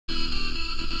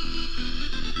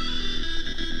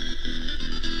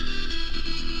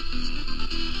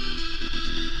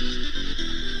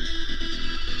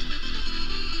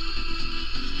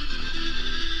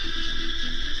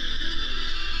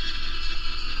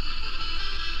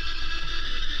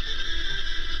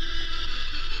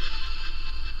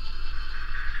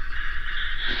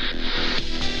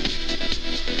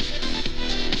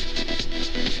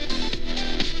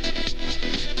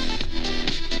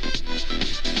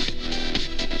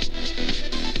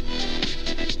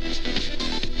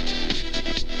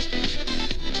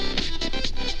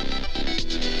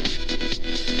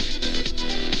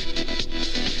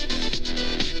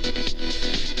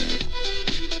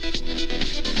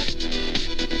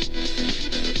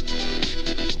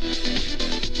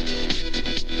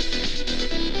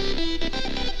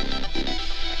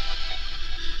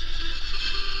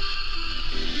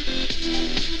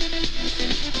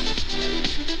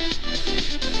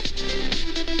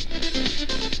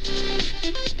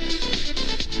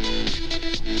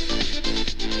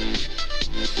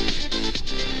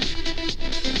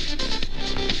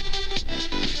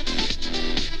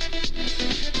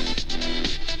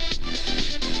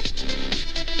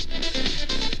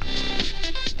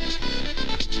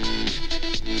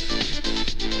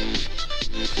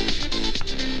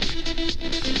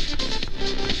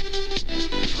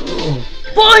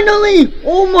Finally!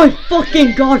 Oh my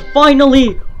fucking god,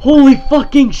 finally! Holy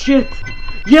fucking shit!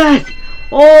 Yes!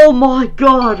 Oh my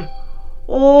god!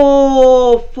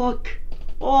 Oh fuck!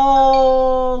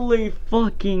 Holy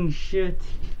fucking shit!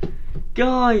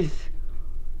 Guys!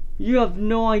 You have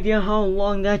no idea how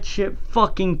long that shit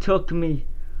fucking took me.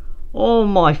 Oh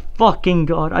my fucking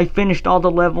god, I finished all the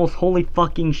levels, holy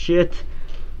fucking shit.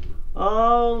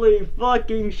 Holy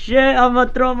fucking shit, I'm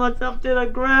gonna throw myself to the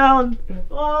ground.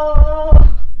 Oh!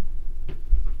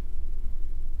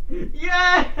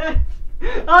 Yes!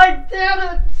 I did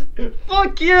it!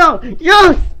 Fuck you!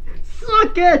 Yes!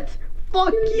 Suck it!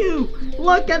 Fuck you!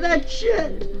 Look at that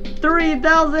shit!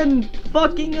 3,000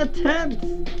 fucking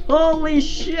attempts! Holy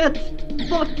shit!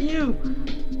 Fuck you!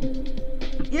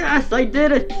 Yes, I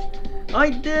did it! I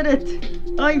did it!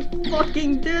 I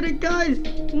fucking did it, guys!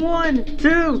 1,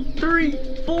 2,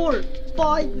 3, 4,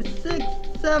 5, 6,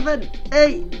 7,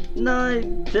 8,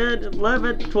 9, 10,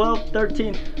 11, 12,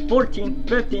 13, 14,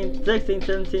 15, 16,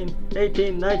 17,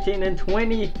 18, 19, and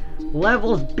 20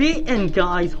 levels beaten,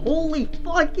 guys! Holy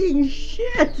fucking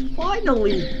shit!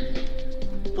 Finally!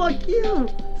 Fuck you!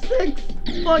 6!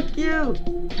 Fuck you!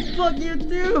 Fuck you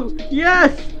too!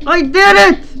 Yes! I did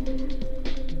it!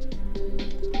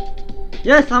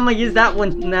 Yes, I'm gonna use that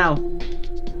one now.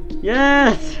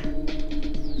 Yes!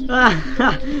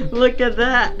 Look at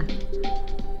that!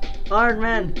 Iron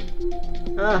Man.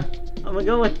 I'm gonna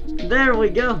go with... There we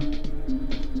go!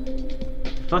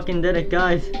 Fucking did it,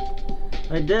 guys.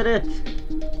 I did it!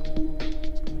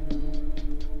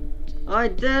 I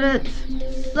did it!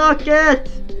 Suck it!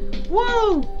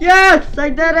 Woo! Yes! I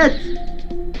did it!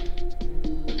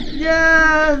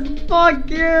 Yes! Fuck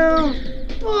you!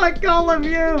 Fuck all of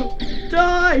you!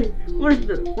 Die!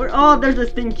 Oh, there's a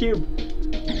steam cube.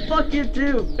 Fuck you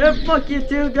too! And fuck you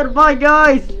too! Goodbye,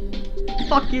 guys!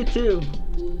 Fuck you too!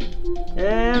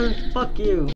 And fuck you!